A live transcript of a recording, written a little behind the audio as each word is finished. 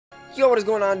Yo, what is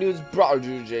going on, dudes?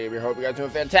 BRAWLERDOOD DITHERCRAFT. We hope you guys are doing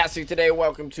fantastic today.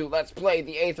 Welcome to Let's Play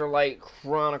the Aetherlight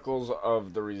Chronicles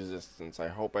of the Resistance. I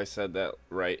hope I said that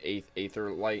right.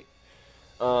 Aetherlight.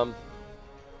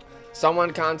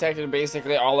 Someone contacted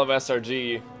basically all of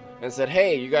SRG and said,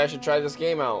 hey, you guys should try this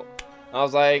game out. I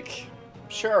was like,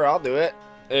 sure, I'll do it.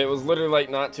 It was literally like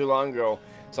not too long ago.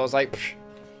 So I was like,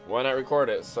 why not record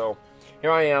it? So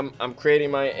here I am. I'm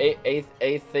creating my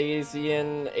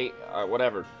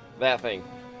whatever, that thing.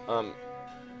 I'm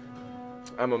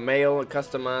a male,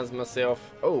 customize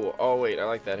myself. Oh wait, I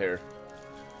like that hair.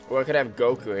 Oh, I could have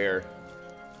Goku hair.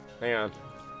 Hang on.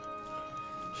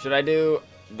 Should I do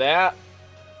that,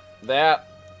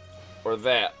 or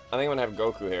that? I think I'm gonna have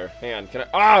Goku hair. Hang on, can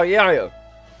I? Oh yeah.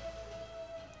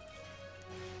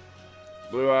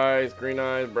 Blue eyes, green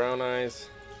eyes, brown eyes.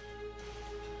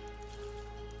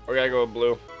 We gotta go with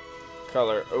blue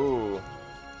color. Ooh, is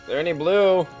there any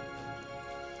blue?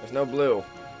 There's no blue.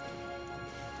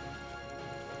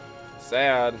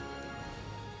 Sad.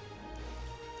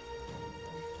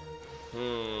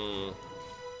 I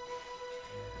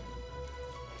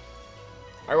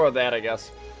go with that, I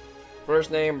guess. First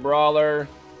name Brawler.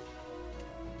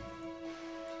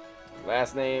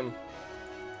 Last name.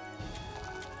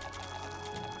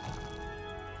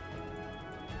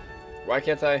 Why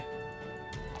can't I?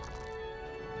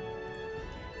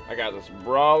 I got this.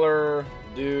 Brawler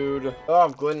dude. Oh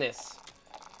goodness.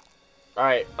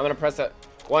 Alright, I'm gonna press that.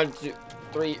 1, 2,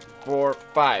 3, 4,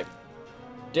 5.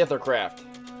 DITHERCRAFT.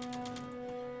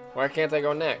 Why can't I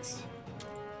go next?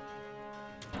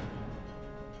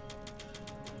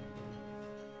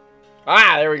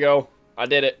 Ah, there we go. I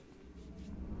did it.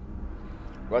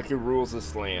 Lucky rules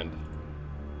this land.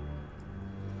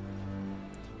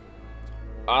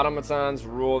 Automatons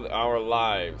ruled our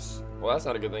lives. Well, that's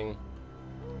not a good thing.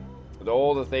 The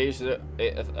old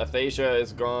Aetherlight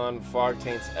is gone. Fog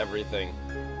taints everything.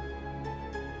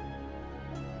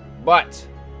 But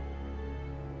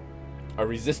a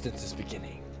resistance is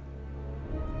beginning.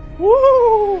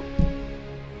 Woo!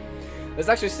 This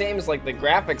actually seems like the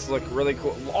graphics look really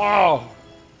cool. Oh,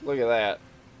 look at that,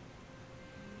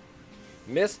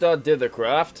 Mr.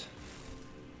 DITHERCRAFT.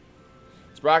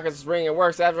 Sprocket's spring. It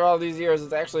works after all these years.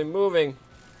 It's actually moving.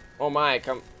 Oh my!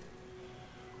 Come.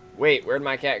 Wait, where'd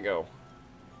my cat go?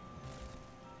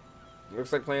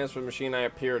 Looks like plans for the machine I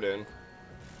appeared in.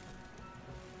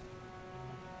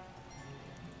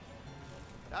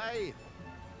 Hey.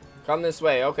 Come this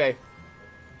way, okay.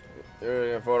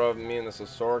 There's a photo of me in this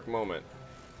historic moment.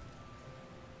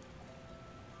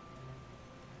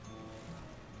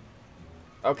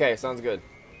 Okay, sounds good.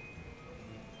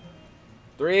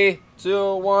 3,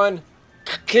 2, 1.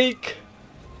 Keek.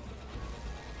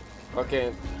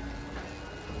 Okay.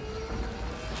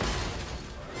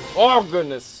 Oh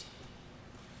goodness.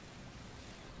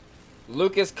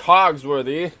 Lucas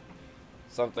Cogsworthy.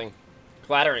 Something.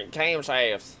 Clattering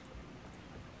camshafts.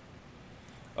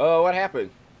 Oh, what happened?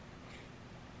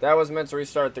 That was meant to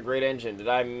restart the great engine. Did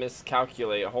I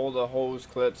miscalculate? Hold the hose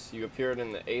clips. You appeared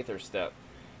in the Aether step.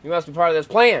 You must be part of this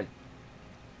plan.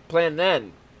 Plan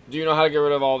then. Do you know how to get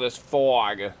rid of all this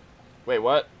fog? Wait,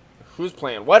 what? Whose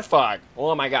plan? What fog?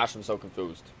 Oh my gosh, I'm so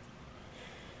confused.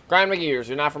 Grind my gears.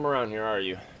 You're not from around here, are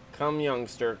you? Come,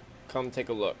 youngster. Come take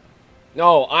a look.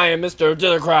 No, I am Mr.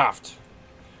 DITHERCRAFT.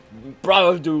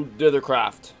 BRAWLERDOOD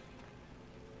DITHERCRAFT.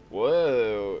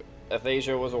 Whoa.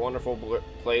 Aetherlight was a wonderful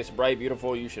place. Bright,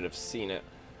 beautiful. You should have seen it.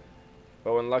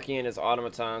 But when Lucky and his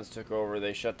automatons took over,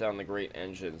 they shut down the great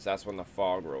engines. That's when the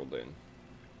fog rolled in.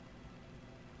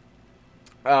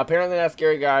 Apparently that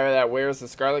scary guy that wears the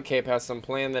scarlet cape has some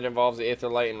plan that involves the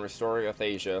Aetherlight and restoring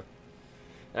Aetherlight.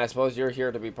 And I suppose you're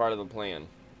here to be part of the plan.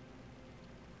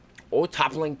 Oh,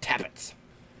 toppling tappets.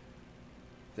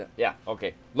 Yeah,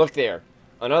 okay. Look there.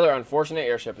 Another unfortunate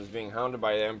airship is being hounded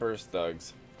by the Emperor's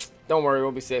thugs. Don't worry,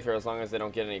 we'll be safe here as long as they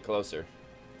don't get any closer.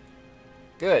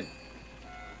 Good.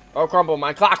 Oh, Crumble,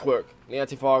 my clockwork! The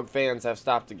anti-fog fans have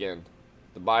stopped again.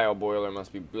 The bio boiler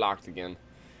must be blocked again.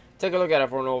 Take a look at it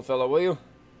for an old fellow, will you?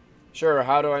 Sure,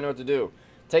 how do I know what to do?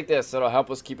 Take this, it'll help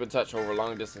us keep in touch over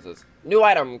long distances. New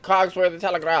item, Cogsworthy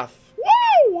Telegraph.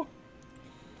 Woo!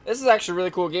 This is actually a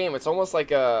really cool game. It's almost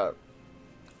like a...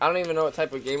 I don't even know what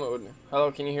type of game it would...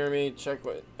 Hello, can you hear me? Check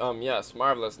what... yes,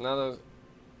 marvelous. Now there's...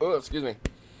 Oh, excuse me.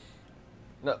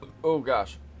 No, oh,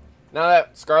 gosh. Now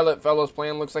that Scarlet Fellow's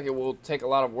plan looks like it will take a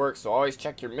lot of work, so always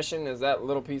check your mission. Is that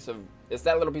little piece of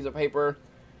paper?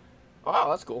 Oh,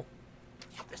 that's cool.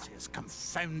 This is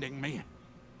confounding me.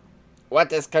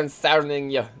 What is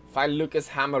concerning you? Find Lucas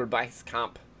Hammerbeis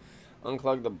camp.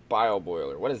 Unplug the bio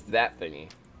boiler. What is that thingy?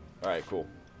 Alright, cool.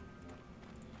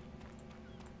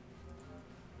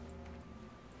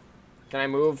 Can I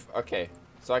move? Okay.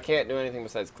 So I can't do anything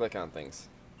besides click on things.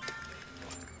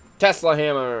 Tesla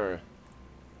hammer!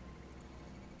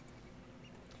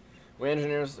 We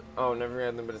engineers... Oh, never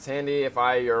had them, but it's handy if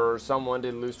I or someone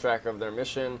did lose track of their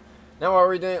mission. Now what are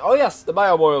we doing? Oh, yes! The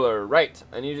bio boiler! Right!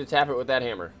 I need you to tap it with that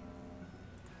hammer.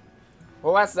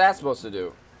 Well, what's that supposed to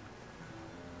do?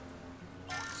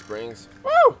 Springs.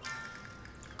 Woo!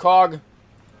 Cog.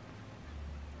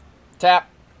 Tap.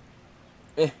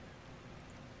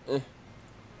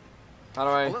 How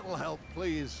do I... A little help,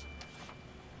 please.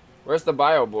 Where's the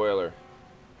bio boiler?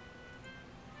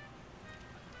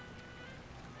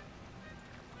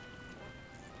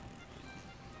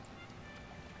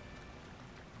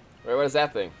 Wait, what is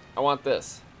that thing? I want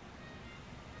this.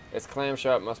 It's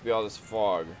clamshell. It must be all this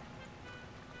fog.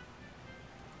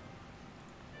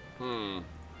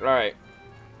 Alright.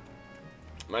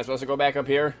 Am I supposed to go back up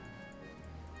here?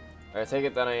 I take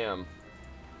it that I am.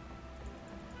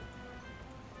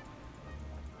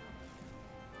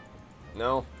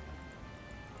 No?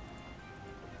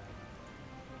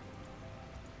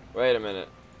 Wait a minute.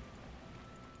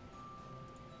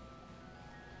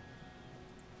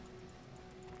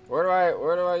 Where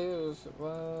do I use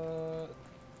what?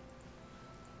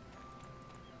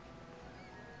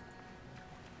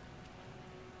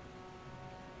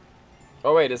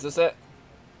 Oh wait, is this it?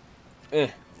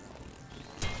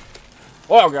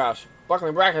 Oh gosh.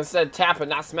 Buckling bracket said tap it,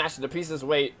 not smash it to pieces.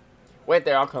 Wait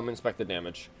there, I'll come inspect the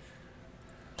damage.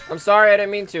 I'm sorry, I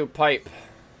didn't mean to, pipe.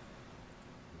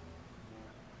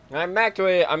 I'm back to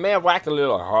it. I may have whacked a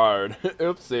little hard.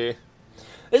 Oopsie.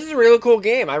 This is a really cool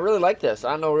game. I really like this.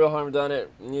 I know real harm done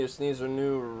it. Need to sneeze a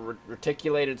new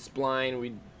reticulated spline.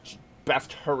 We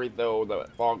best hurry though. The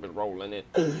fog is rolling it.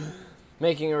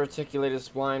 Making a reticulated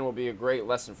spline will be a great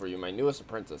lesson for you, my newest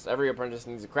apprentice. Every apprentice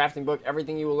needs a crafting book.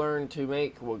 Everything you will learn to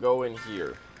make will go in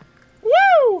here.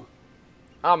 Woo!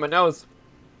 Oh, my nose.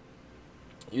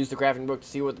 Use the crafting book to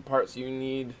see what parts you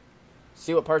need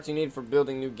for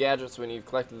building new gadgets. When you've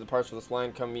collected the parts for the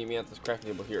spline, come meet me at this crafting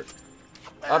table here.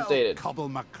 Updated. Cobble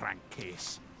my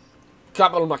crankcase.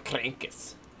 Cobble my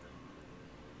crankcase.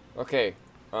 Okay.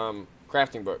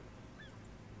 Crafting book.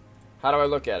 How do I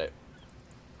look at it?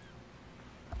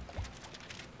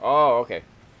 Oh, okay.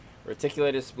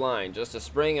 Reticulated spline. Just a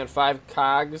spring and 5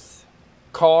 cogs.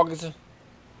 Cogs. I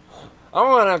don't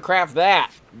want to craft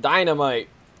that. Dynamite.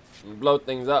 And blow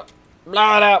things up.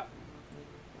 Blow it up.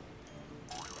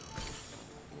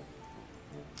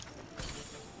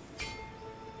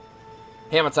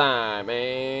 Hammer time,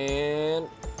 man.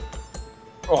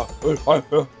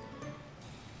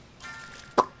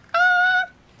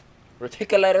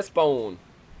 Reticulated spawn.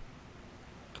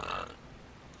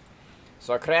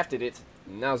 So I crafted it.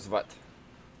 Now what?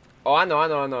 Oh, I know,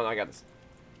 I got this.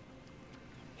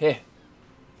 Hey.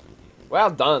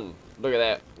 Well done. Look at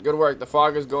that. Good work. The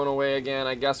fog is going away again.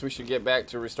 I guess we should get back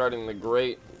to restarting the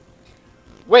grate.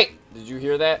 Wait! Did you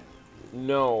hear that?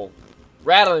 No.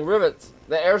 Rattling rivets.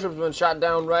 The airship's been shot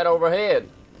down right overhead.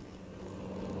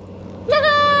 Look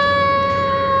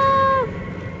out!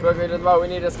 Quickly to the boat. We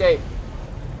need to escape.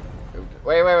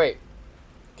 Wait.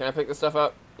 Can I pick this stuff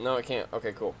up? No, I can't.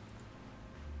 Okay, cool.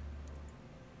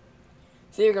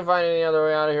 See if you can find any other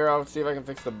way out of here. I'll see if I can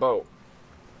fix the boat.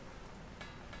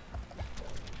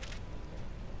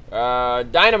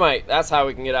 Dynamite. That's how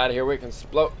we can get out of here. We can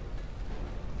explode.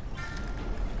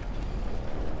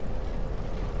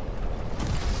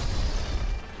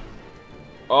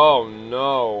 Oh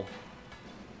no.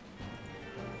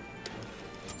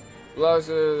 This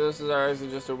is ours.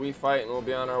 It's just a wee fight and we'll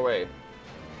be on our way.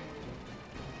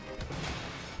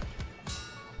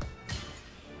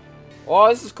 Oh,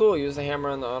 this is cool. Use the hammer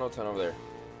on the autoton over there.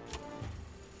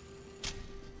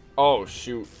 Oh,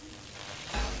 shoot.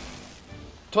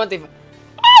 20. Oh,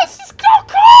 this is so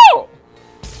cool!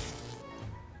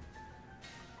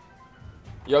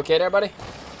 You okay there, buddy?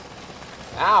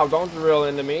 Ow, don't drill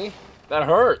into me. That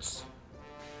hurts.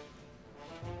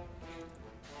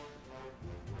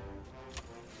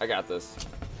 I got this.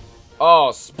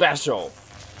 Oh, special.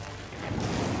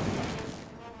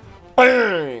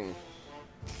 Bang!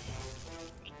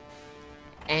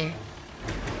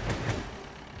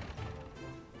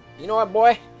 You know what,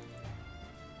 boy?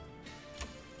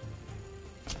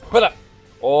 Put up.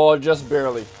 Oh, just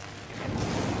barely.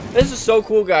 This is so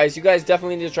cool, guys. You guys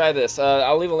definitely need to try this.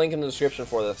 I'll leave a link in the description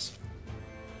for this.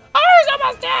 Oh, he's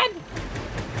almost dead!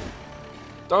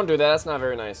 Don't do that. That's not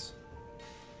very nice.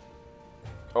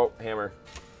 Oh, hammer.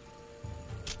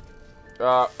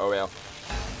 Oh, well.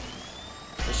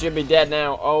 He should be dead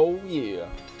now. Oh, yeah.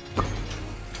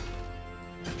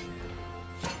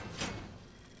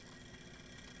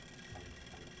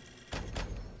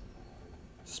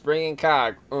 Spring and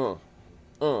cog.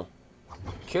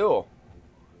 Cool.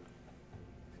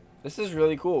 This is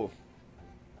really cool.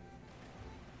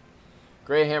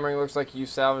 Gray hammering, looks like you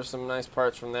salvaged some nice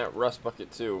parts from that rust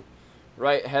bucket too.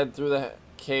 Right, head through the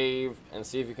cave and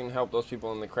see if you can help those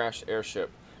people in the crashed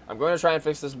airship. I'm going to try and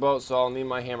fix this boat, so I'll need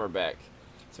my hammer back.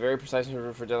 It's a very precise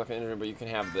maneuver for delicate injury, but you can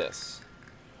have this.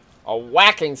 A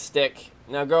whacking stick.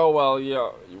 Now go well,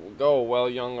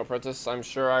 young apprentice. I'm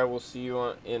sure I will see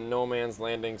you in No Man's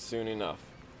Landing soon enough.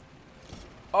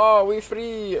 Oh, we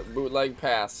free! Bootleg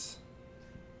pass.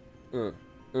 Is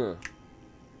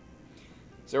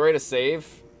there a way to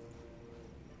save?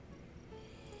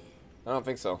 I don't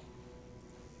think so.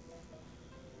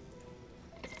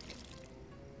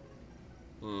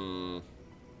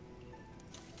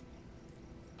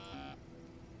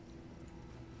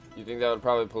 You think that would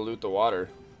probably pollute the water?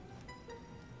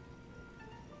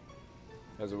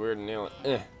 That's a weird nail.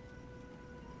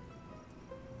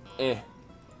 Wait,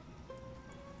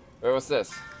 what's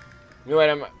this? New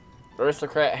item.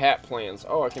 Aristocrat hat plans.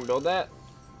 Oh, I can build that?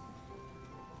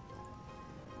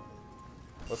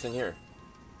 What's in here?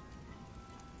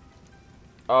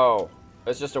 Oh,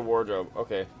 it's just a wardrobe.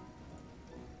 Okay.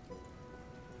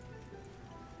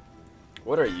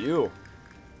 What are you?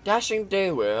 Dashing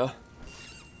daywear.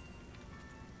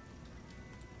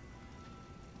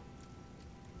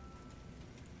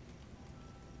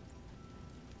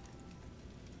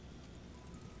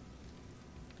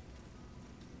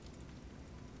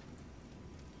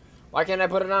 Why can't I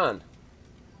put it on?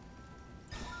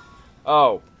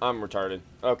 Oh, I'm retarded.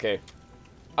 Okay.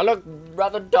 I look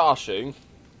rather dashing.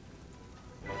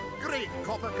 Great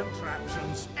copper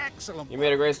contraptions. Excellent. You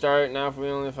made a great start. Now if we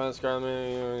only find Scarlet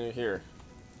Man, you're here.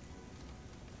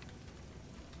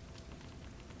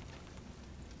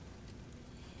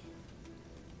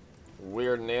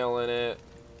 Weird nail in it.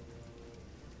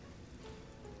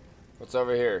 What's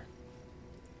over here?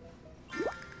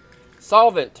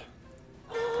 Solvent.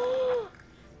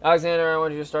 Alexander, I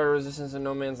want you to start a resistance in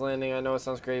No Man's Landing. I know it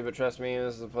sounds crazy, but trust me,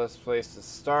 this is the best place to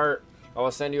start. I will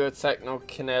send you a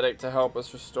technokinetic to help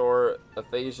us restore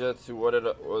Aetherlight to what it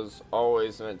was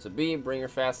always meant to be. Bring your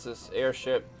fastest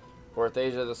airship for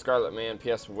Aetherlight, the Scarlet Man.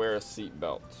 P.S. Wear a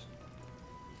seatbelt.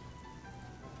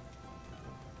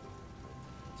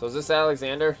 So is this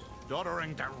Alexander?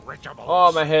 Doddering dirigibles.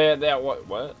 Oh, my head. That what?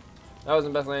 What? That was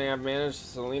the best landing I've managed.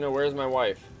 Selena, where's my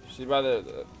wife? She's by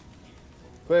the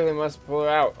quickly must pull her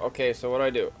out. Okay, so what do I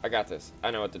do? I got this.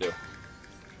 I know what to do.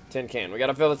 Tin can. We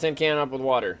gotta fill the tin can up with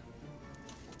water.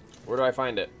 Where do I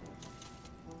find it?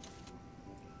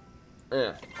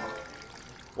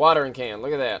 Watering can.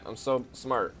 Look at that. I'm so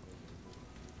smart.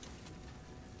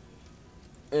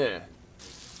 There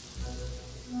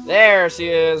she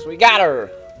is. We got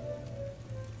her.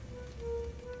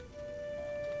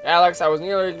 Alex, I was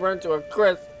nearly burnt to a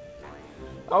crisp.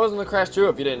 I was in the crash too,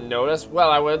 if you didn't notice. Well,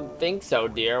 I would think so,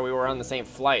 dear. We were on the same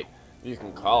flight. You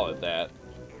can call it that.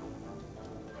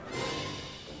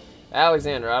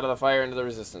 Alexander, out of the fire into the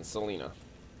resistance. Selena.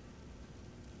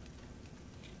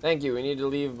 Thank you. We need to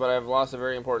leave, but I've lost a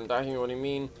very important document. What do you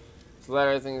mean? So that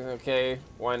everything's okay.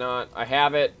 Why not? I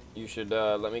have it. You should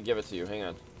let me give it to you. Hang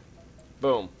on.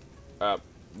 Boom.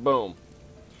 Boom.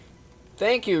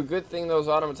 Thank you. Good thing those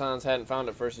automatons hadn't found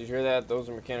it first. Did you hear that? Those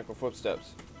are mechanical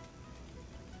footsteps.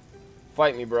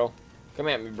 Fight me, bro. Come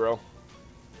at me, bro.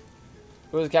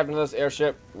 Who's the captain of this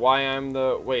airship? Why I'm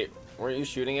the... Wait, weren't you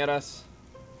shooting at us?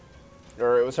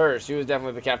 Or it was her. She was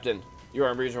definitely the captain. You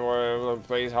are in breach for the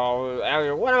place hall.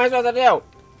 What am I supposed to do?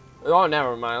 Oh,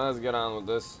 never mind. Let's get on with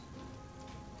this.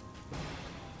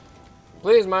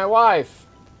 Please, my wife.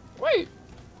 Wait.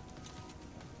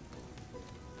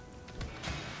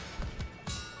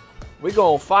 We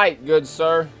gonna fight, good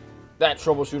sir. That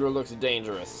troubleshooter looks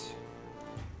dangerous.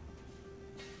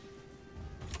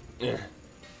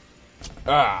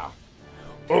 Ah.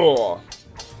 Oh.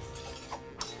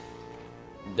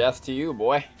 Death to you,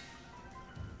 boy.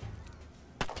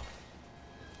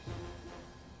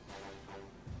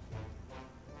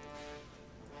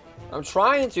 I'm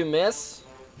trying to, miss.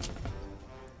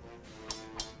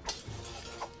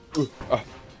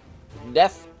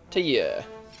 Death to you.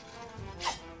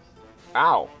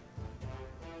 Ow.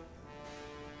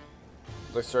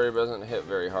 Looks sorry, but doesn't hit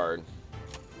very hard.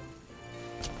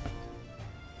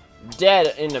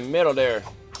 Dead in the middle there.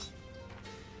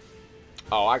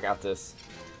 Oh, I got this.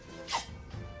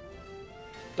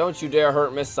 Don't you dare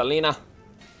hurt Miss Selena.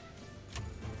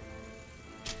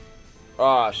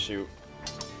 Oh, shoot.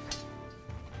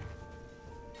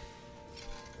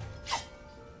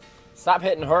 Stop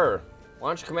hitting her. Why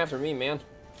don't you come after me, man?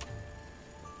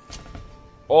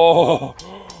 Oh,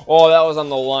 oh, that was on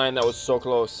the line. That was so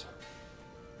close.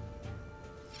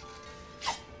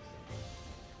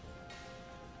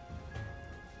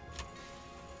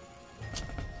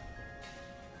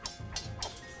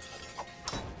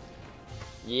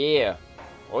 Yeah.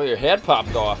 Oh, your head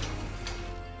popped off.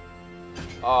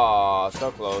 Oh,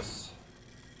 so close.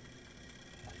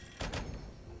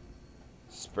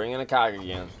 Spring in a cog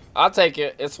again. I'll take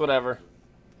it. It's whatever.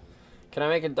 Can I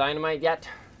make a dynamite yet?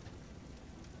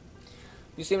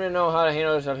 You seem to know how to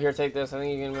handle yourself. Here, take this. I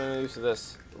think you can make use of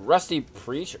this. Rusty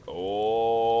Preacher.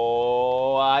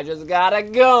 Oh, I just got a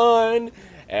gun.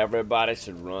 Everybody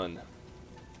should run.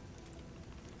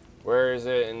 Where is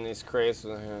it in these crates?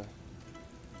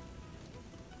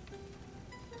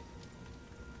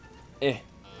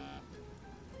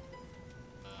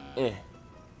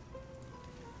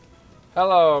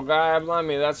 Hello, guy. Blind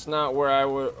me. That's not where I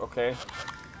would. Okay.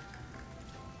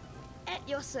 At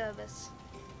your service.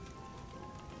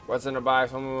 What's in the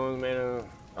box? Someone was made of.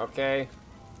 Okay.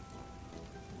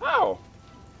 Oh.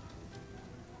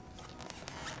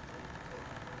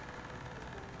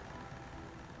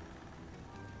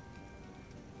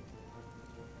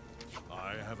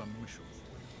 I have a mission.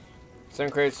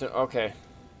 Send crates. Okay.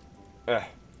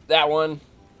 That one.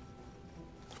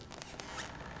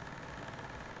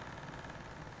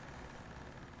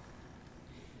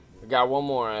 We got one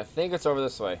more. I think it's over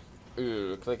this way.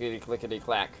 Ooh, clickety clickety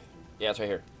clack. Yeah, it's right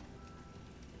here.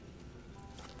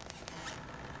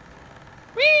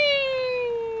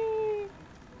 Whee!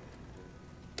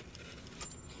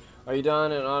 Are you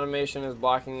done? An automation is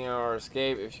blocking our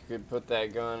escape. If you could put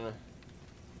that gun.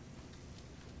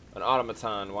 An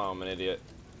automaton. Wow, I'm an idiot.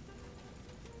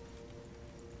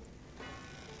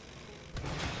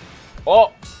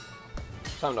 Oh!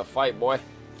 Time to fight, boy.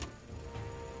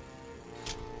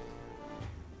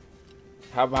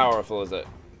 How powerful is it?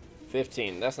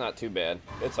 15. That's not too bad.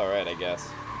 It's alright, I guess.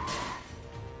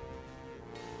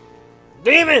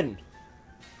 Demon!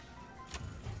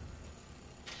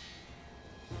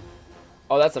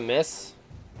 Oh, that's a miss?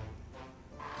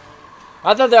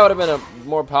 I thought that would have been a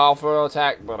more powerful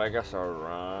attack, but I guess I was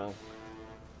wrong.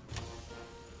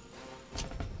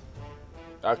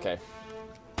 Okay.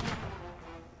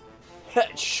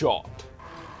 Headshot.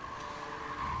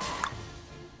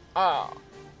 Ah.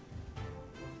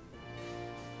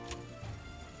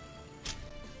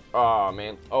 Oh,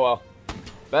 man. Oh, well.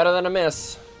 Better than a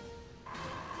miss.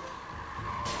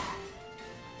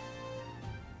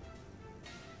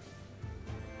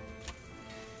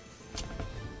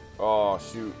 Oh,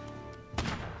 shoot.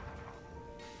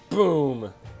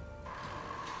 Boom.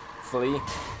 Flee.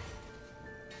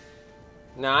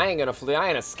 Nah, I ain't gonna flee. I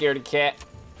ain't a scaredy cat.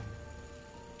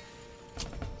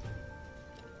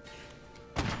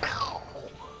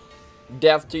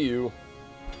 Death to you.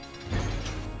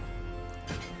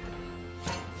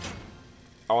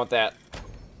 I want that.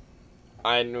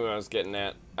 I knew I was getting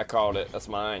that. I called it. That's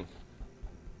mine.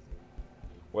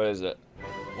 What is it?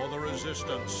 For the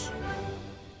resistance.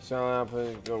 So I'll put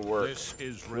it good work. This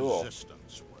is Cool.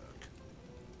 resistance work.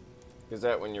 Is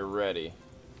that when you're ready?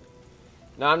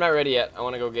 No, I'm not ready yet. I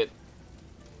want to go get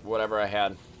whatever I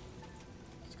had.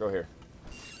 Let's go here.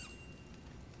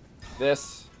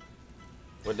 This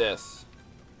with this.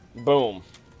 Boom.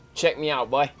 Check me out,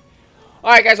 boy.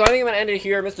 Alright, guys, so I think I'm going to end it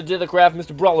here. Mr. DITHERCRAFT,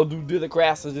 Mr. BRAWLERDOOD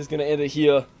DITHERCRAFT is just going to end it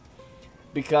here.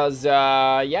 Because,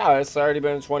 yeah, it's already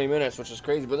been 20 minutes, which is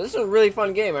crazy. But this is a really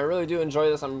fun game. I really do enjoy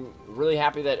this. I'm really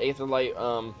happy that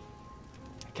Aetherlight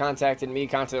contacted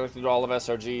all of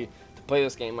SRG to play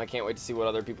this game. I can't wait to see what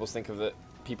other people think of it.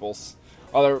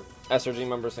 Other SRG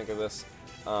members think of this.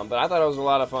 But I thought it was a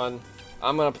lot of fun.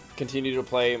 I'm going to continue to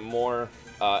play more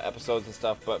episodes and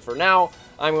stuff, but for now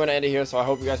I'm going to end it here. So I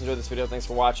hope you guys enjoyed this video. Thanks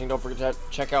for watching. Don't forget to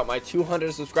check out my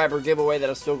 200 subscriber giveaway that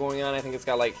is still going on. I think it's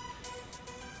got like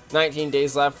 19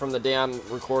 days left from the day I'm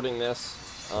recording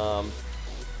this,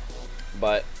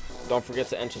 but don't forget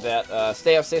to enter that.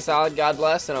 Stay up, stay solid, God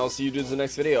bless, and I'll see you dudes in the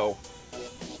next video.